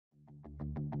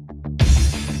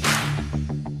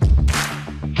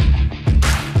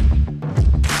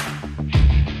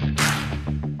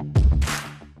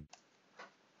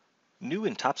New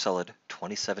in TopSolid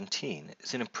 2017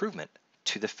 is an improvement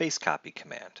to the face copy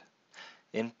command.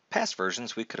 In past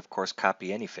versions, we could of course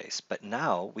copy any face, but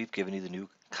now we've given you the new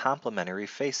complementary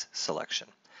face selection.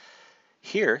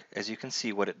 Here, as you can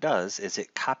see, what it does is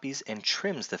it copies and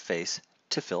trims the face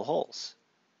to fill holes.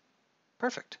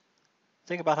 Perfect.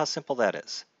 Think about how simple that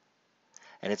is.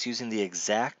 And it's using the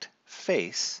exact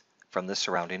face from the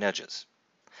surrounding edges.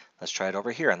 Let's try it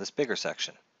over here on this bigger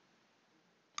section.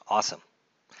 Awesome.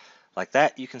 Like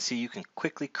that, you can see you can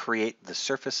quickly create the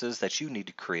surfaces that you need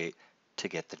to create to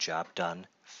get the job done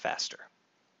faster.